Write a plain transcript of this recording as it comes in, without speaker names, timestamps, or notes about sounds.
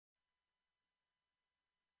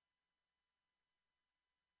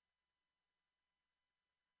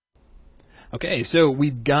Okay, so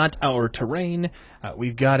we've got our terrain,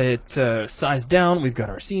 we've got it sized down, we've got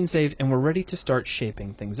our scene saved, and we're ready to start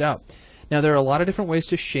shaping things out. Now, there are a lot of different ways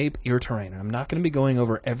to shape your terrain. I'm not going to be going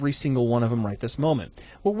over every single one of them right this moment.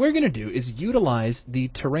 What we're going to do is utilize the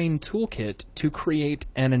Terrain Toolkit to create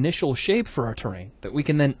an initial shape for our terrain that we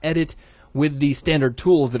can then edit with the standard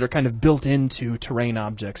tools that are kind of built into terrain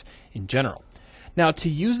objects in general. Now, to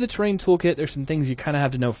use the Terrain Toolkit, there's some things you kind of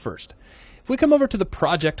have to know first. If we come over to the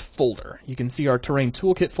project folder, you can see our Terrain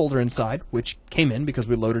Toolkit folder inside, which came in because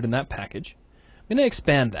we loaded in that package. I'm going to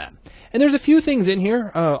expand that. And there's a few things in here.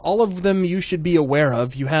 All of them you should be aware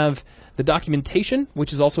of. You have the documentation,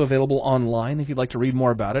 which is also available online if you'd like to read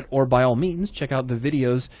more about it, or by all means, check out the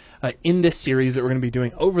videos in this series that we're going to be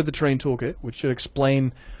doing over the Terrain Toolkit, which should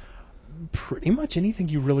explain pretty much anything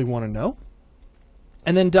you really want to know.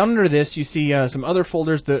 And then down under this, you see some other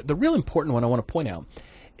folders. The real important one I want to point out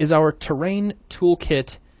is our Terrain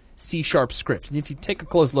Toolkit C# script. And if you take a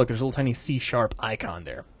close look, there's a little tiny C# icon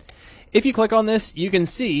there. If you click on this, you can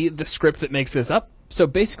see the script that makes this up. So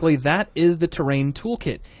basically, that is the Terrain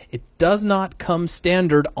Toolkit. It does not come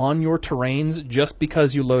standard on your terrains just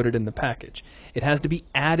because you load it in the package. It has to be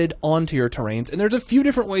added onto your terrains, and there's a few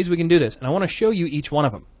different ways we can do this, and I want to show you each one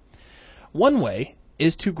of them. One way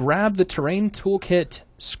is to grab the Terrain Toolkit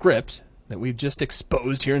script that we've just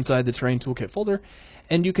exposed here inside the Terrain Toolkit folder,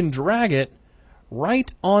 and you can drag it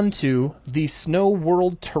right onto the Snow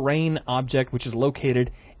World terrain object, which is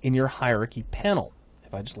located in your hierarchy panel.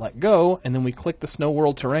 If I just let go and then we click the Snow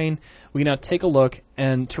World terrain, we can now take a look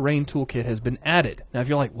and Terrain Toolkit has been added. Now if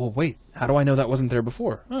you're like, well wait, how do I know that wasn't there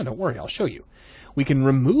before? Oh, don't worry, I'll show you. We can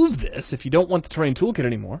remove this if you don't want the Terrain Toolkit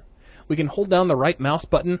anymore. We can hold down the right mouse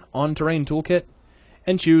button on Terrain Toolkit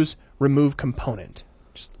and choose Remove Component.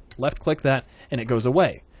 Just left click that and it goes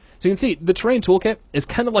away. So you can see the Terrain Toolkit is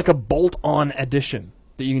kind of like a bolt-on addition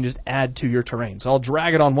that you can just add to your terrain. So I'll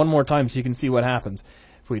drag it on one more time so you can see what happens.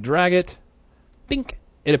 If we drag it, bink,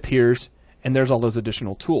 it appears, and there's all those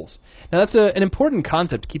additional tools. Now that's an important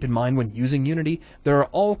concept to keep in mind when using Unity. There are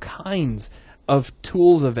all kinds of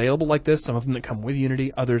tools available like this, some of them that come with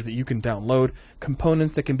Unity, others that you can download,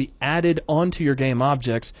 components that can be added onto your game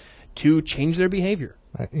objects to change their behavior.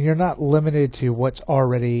 Right. You're not limited to what's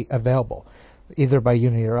already available, either by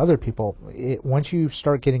Unity or other people. Once you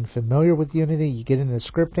start getting familiar with Unity, you get into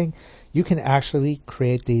scripting, you can actually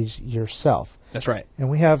create these yourself. That's right. And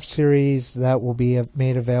we have series that will be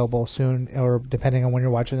made available soon, or depending on when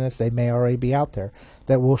you're watching this, they may already be out there,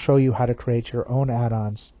 that will show you how to create your own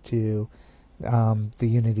add-ons to the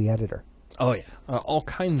Unity editor. Oh yeah, all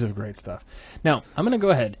kinds of great stuff. Now, I'm going to go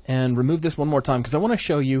ahead and remove this one more time because I want to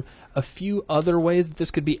show you a few other ways that this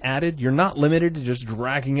could be added. You're not limited to just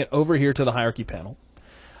dragging it over here to the hierarchy panel.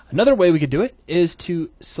 Another way we could do it is to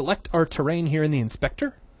select our terrain here in the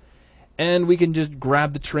inspector, and we can just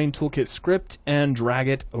grab the Terrain Toolkit script and drag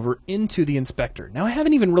it over into the inspector. Now, I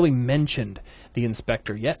haven't even really mentioned the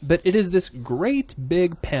inspector yet, but it is this great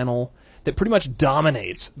big panel that pretty much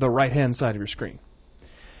dominates the right-hand side of your screen.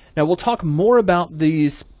 Now, we'll talk more about the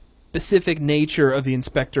specific nature of the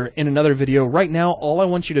inspector in another video. Right now, all I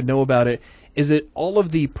want you to know about it is that all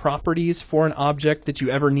of the properties for an object that you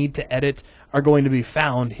ever need to edit are going to be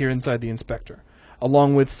found here inside the inspector,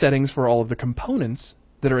 along with settings for all of the components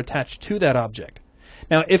that are attached to that object.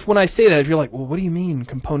 Now, when I say that, if you're like, well, what do you mean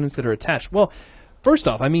components that are attached? Well, first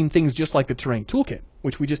off, I mean things just like the Terrain Toolkit,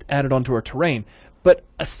 which we just added onto our terrain. But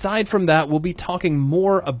aside from that, we'll be talking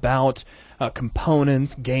more about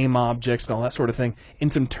components, game objects, and all that sort of thing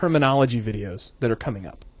in some terminology videos that are coming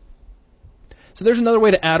up. So there's another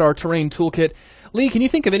way to add our Terrain Toolkit. Lee, can you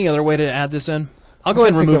think of any other way to add this in? I'll go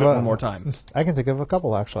ahead and remove it one more time. I can think of a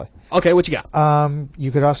couple, actually. Okay, what you got?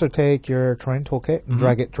 You could also take your Terrain Toolkit and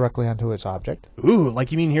drag it directly onto its object. Ooh,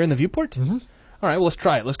 like you mean here in the viewport? Mm-hmm. All right, well, let's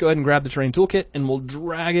try it. Let's go ahead and grab the Terrain Toolkit, and we'll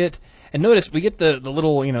drag it. And notice we get the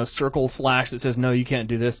little circle slash that says, no, you can't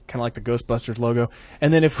do this, kind of like the Ghostbusters logo.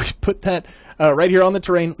 And then if we put that right here on the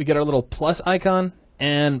terrain, we get our little plus icon,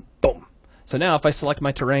 and boom. So now if I select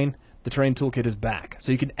my terrain, the Terrain Toolkit is back.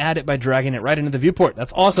 So you can add it by dragging it right into the viewport.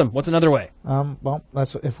 That's awesome. What's another way? Well,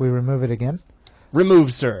 that's if we remove it again.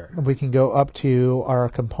 Remove, sir. We can go up to our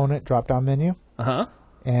component drop-down menu. Uh-huh.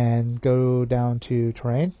 And go down to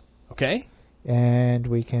terrain. Okay. And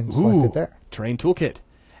we can select it there. Terrain Toolkit.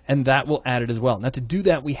 And that will add it as well. Now, to do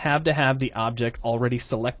that, we have to have the object already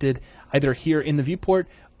selected, either here in the viewport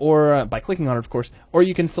or by clicking on it, of course, or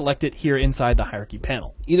you can select it here inside the hierarchy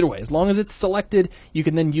panel. Either way, as long as it's selected, you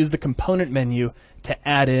can then use the component menu to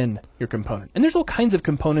add in your component. And there's all kinds of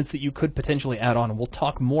components that you could potentially add on, and we'll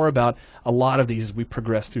talk more about a lot of these as we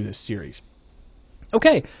progress through this series.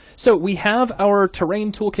 Okay, so we have our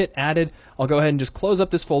Terrain Toolkit added. I'll go ahead and just close up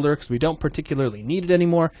this folder because we don't particularly need it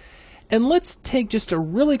anymore. And let's take just a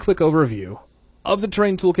really quick overview of the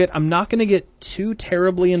Terrain Toolkit. I'm not going to get too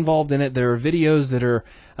terribly involved in it. There are videos that are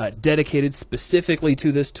dedicated specifically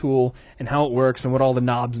to this tool and how it works and what all the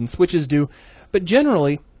knobs and switches do. But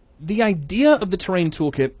generally, the idea of the Terrain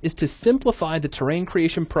Toolkit is to simplify the terrain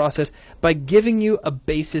creation process by giving you a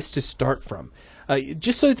basis to start from.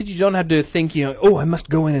 Just so that you don't have to think, oh, I must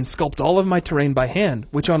go in and sculpt all of my terrain by hand,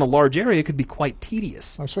 which on a large area could be quite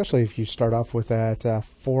tedious. Especially if you start off with that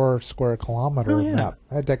 4 square kilometer map.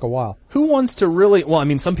 That'd take a while. Who wants to really, well, I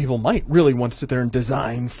mean, some people might really want to sit there and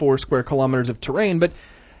design 4 square kilometers of terrain, but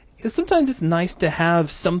sometimes it's nice to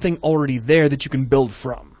have something already there that you can build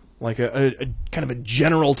from. Like a kind of a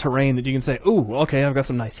general terrain that you can say, oh, okay, I've got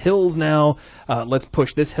some nice hills now. Let's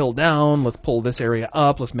push this hill down. Let's pull this area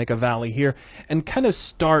up. Let's make a valley here. And kind of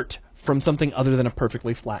start from something other than a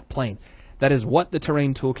perfectly flat plane. That is what the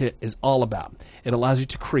Terrain Toolkit is all about. It allows you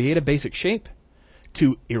to create a basic shape,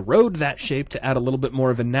 to erode that shape to add a little bit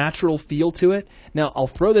more of a natural feel to it. Now, I'll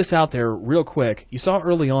throw this out there real quick. You saw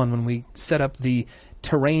early on when we set up the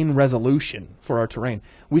terrain resolution for our terrain,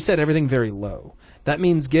 we set everything very low. That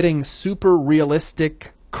means getting super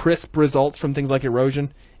realistic, crisp results from things like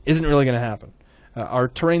erosion isn't really going to happen. Our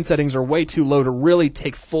terrain settings are way too low to really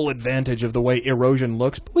take full advantage of the way erosion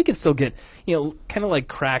looks, but we can still get, kind of like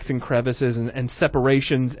cracks and crevices and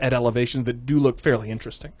separations at elevations that do look fairly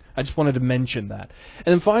interesting. I just wanted to mention that.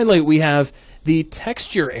 And then finally, we have the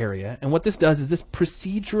texture area, and what this does is this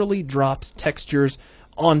procedurally drops textures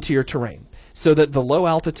onto your terrain so that the low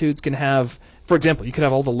altitudes can have, for example, you could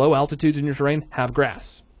have all the low altitudes in your terrain have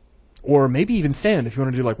grass, or maybe even sand if you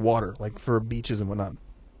want to do like water, like for beaches and whatnot.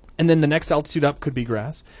 And then the next altitude up could be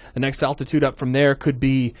grass. The next altitude up from there could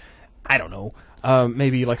be, I don't know,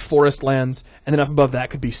 maybe like forest lands. And then up above that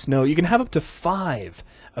could be snow. You can have up to 5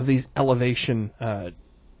 of these elevation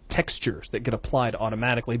textures that get applied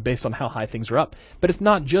automatically based on how high things are up. But it's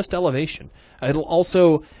not just elevation. It'll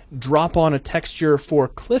also drop on a texture for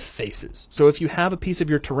cliff faces. So if you have a piece of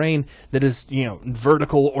your terrain that is,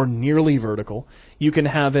 vertical or nearly vertical, you can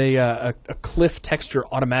have a cliff texture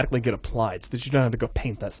automatically get applied so that you don't have to go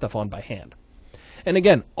paint that stuff on by hand. And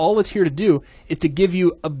again, all it's here to do is to give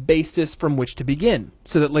you a basis from which to begin,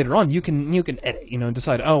 so that later on you can edit, and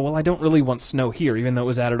decide, oh, well, I don't really want snow here, even though it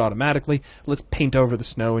was added automatically. Let's paint over the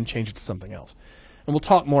snow and change it to something else. And we'll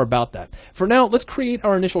talk more about that. For now, let's create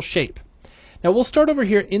our initial shape. Now, we'll start over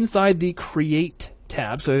here inside the Create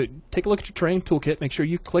tab. So take a look at your Terrain Toolkit. Make sure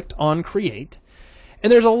you clicked on Create.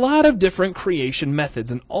 And there's a lot of different creation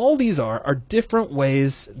methods, and all these are different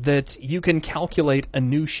ways that you can calculate a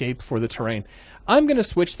new shape for the terrain. I'm going to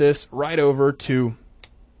switch this right over to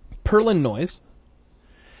Perlin Noise.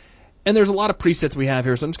 And there's a lot of presets we have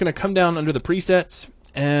here, so I'm just going to come down under the presets,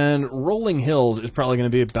 and Rolling Hills is probably going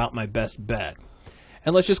to be about my best bet.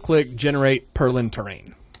 And let's just click Generate Perlin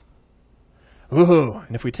Terrain. Ooh,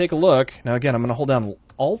 and if we take a look, now again, I'm going to hold down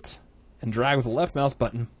Alt and drag with the left mouse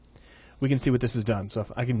button. We can see what this has done. So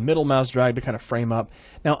if I can middle mouse drag to kind of frame up.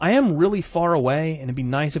 Now, I am really far away, and it'd be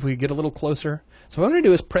nice if we could get a little closer. So what I'm going to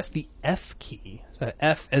do is press the F key. So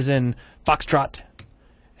F as in Foxtrot,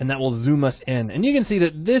 and that will zoom us in. And you can see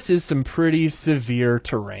that this is some pretty severe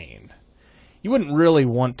terrain. You wouldn't really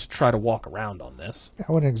want to try to walk around on this.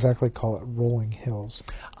 I wouldn't exactly call it rolling hills.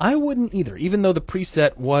 I wouldn't either, even though the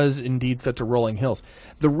preset was indeed set to rolling hills.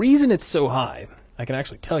 The reason it's so high, I can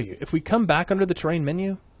actually tell you. If we come back under the terrain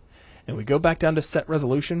menu, and we go back down to set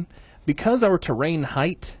resolution, because our terrain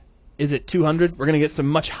height is at 200, we're going to get some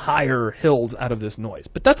much higher hills out of this noise.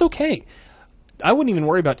 But that's okay. I wouldn't even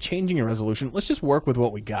worry about changing your resolution. Let's just work with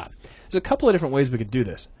what we got. There's a couple of different ways we could do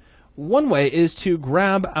this. One way is to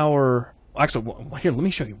grab our... Actually, here, let me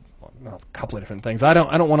show you a couple of different things. I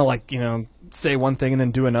don't want to, say one thing and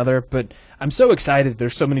then do another, but I'm so excited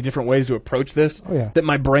there's so many different ways to approach this that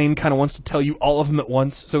my brain kind of wants to tell you all of them at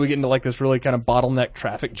once, so we get into this really kind of bottleneck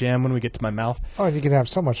traffic jam when we get to my mouth. Oh, and you can have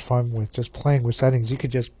so much fun with just playing with settings. You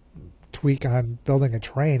could just tweak on building a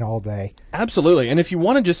terrain all day. Absolutely. And if you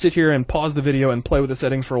want to just sit here and pause the video and play with the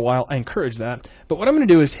settings for a while, I encourage that. But what I'm going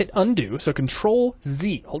to do is hit undo. So Control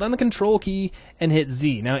Z. Hold down the Control key and hit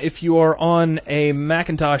Z. Now, if you are on a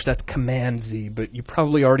Macintosh, that's Command Z, but you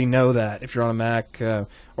probably already know that. If you're on a Mac or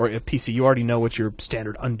a PC, you already know what your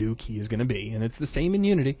standard undo key is going to be, and it's the same in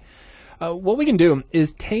Unity. What we can do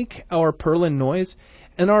is take our Perlin Noise,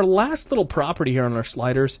 and our last little property here on our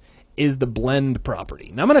sliders is the blend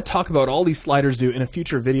property. Now I'm going to talk about all these sliders do in a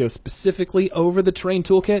future video specifically over the Terrain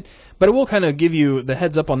Toolkit, but I will kind of give you the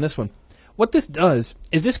heads up on this one. What this does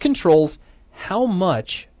is this controls how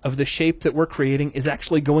much of the shape that we're creating is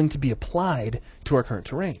actually going to be applied to our current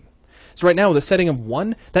terrain. So right now with a setting of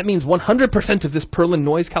 1, that means 100% of this Perlin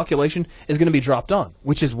noise calculation is going to be dropped on,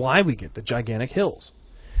 which is why we get the gigantic hills.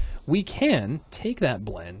 We can take that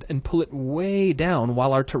blend and pull it way down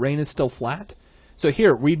while our terrain is still flat. So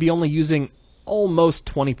here, we'd be only using almost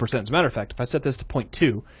 20%. As a matter of fact, if I set this to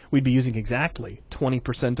 0.2, we'd be using exactly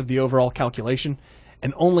 20% of the overall calculation,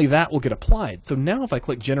 and only that will get applied. So now if I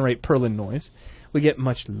click Generate Perlin Noise, we get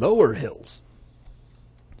much lower hills,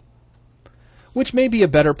 which may be a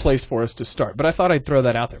better place for us to start, but I thought I'd throw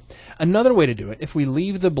that out there. Another way to do it, if we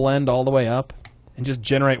leave the blend all the way up and just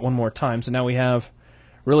generate one more time, so now we have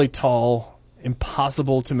really tall,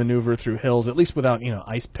 impossible to maneuver through hills, at least without,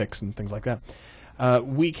 ice picks and things like that.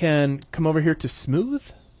 We can come over here to Smooth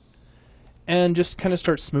and just kind of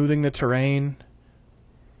start smoothing the terrain.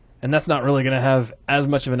 And that's not really going to have as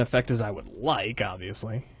much of an effect as I would like,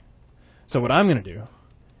 obviously. So what I'm going to do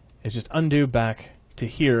is just undo back to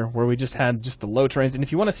here where we just had just the low terrains. And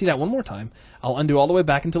if you want to see that one more time, I'll undo all the way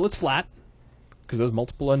back until it's flat, because those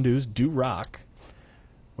multiple undos do rock.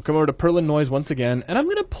 We'll come over to Perlin Noise once again, and I'm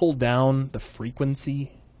going to pull down the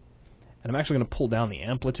frequency, and I'm actually going to pull down the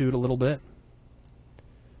amplitude a little bit.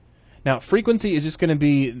 Now, frequency is just going to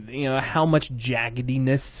be, how much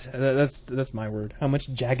jaggediness, that's my word, how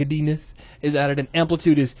much jaggediness is added, and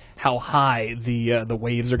amplitude is how high the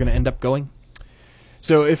waves are going to end up going.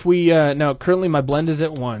 So if we, now currently my blend is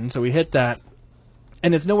at 1, so we hit that,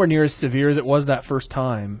 and it's nowhere near as severe as it was that first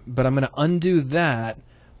time, but I'm going to undo that,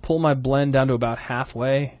 pull my blend down to about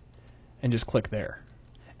halfway, and just click there.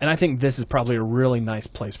 And I think this is probably a really nice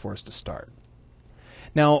place for us to start.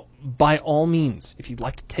 Now, by all means, if you'd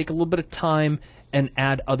like to take a little bit of time and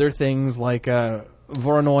add other things like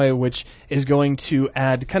Voronoi, which is going to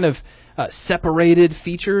add kind of separated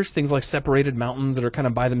features, things like separated mountains that are kind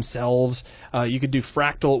of by themselves. You could do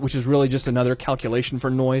Fractal, which is really just another calculation for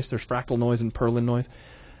noise. There's Fractal noise and Perlin noise.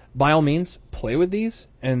 By all means, play with these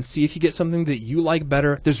and see if you get something that you like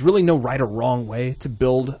better. There's really no right or wrong way to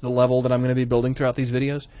build the level that I'm going to be building throughout these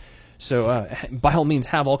videos. So by all means,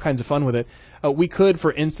 have all kinds of fun with it. We could,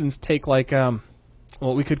 for instance, take like,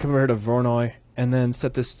 we could come over here to Voronoi and then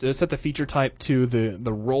set the feature type to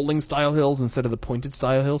the rolling style hills instead of the pointed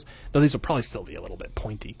style hills. Though these will probably still be a little bit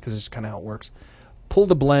pointy because it's just kind of how it works. Pull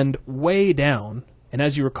the blend way down, and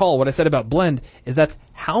as you recall, what I said about blend is that's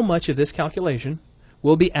how much of this calculation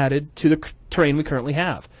will be added to the terrain we currently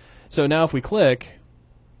have. So now if we click,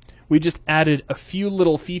 we just added a few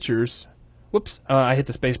little features. Whoops, I hit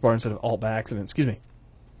the space bar instead of Alt by accident, excuse me.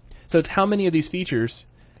 So it's how many of these features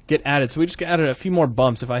get added. So we just added a few more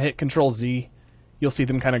bumps. If I hit Control Z, you'll see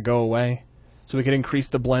them kind of go away. So we can increase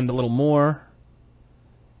the blend a little more.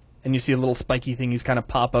 And you see a little spiky thingies kind of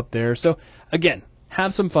pop up there. So again,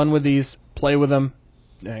 have some fun with these, play with them,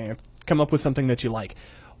 come up with something that you like.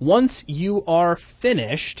 Once you are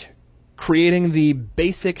finished creating the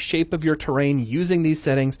basic shape of your terrain using these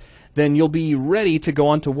settings, then you'll be ready to go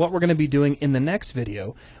on to what we're going to be doing in the next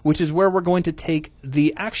video, which is where we're going to take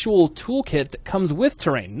the actual toolkit that comes with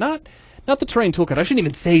Terrain. Not the Terrain Toolkit. I shouldn't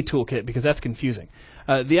even say toolkit because that's confusing.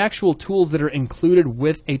 The actual tools that are included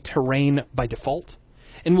with a terrain by default.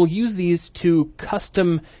 And we'll use these to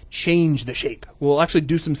custom change the shape. We'll actually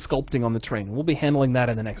do some sculpting on the terrain. We'll be handling that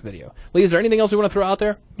in the next video. Lee, is there anything else you want to throw out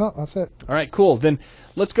there? No, that's it. All right, cool. Then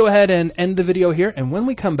let's go ahead and end the video here. And when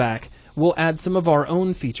we come back, we'll add some of our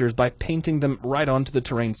own features by painting them right onto the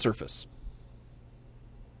terrain surface.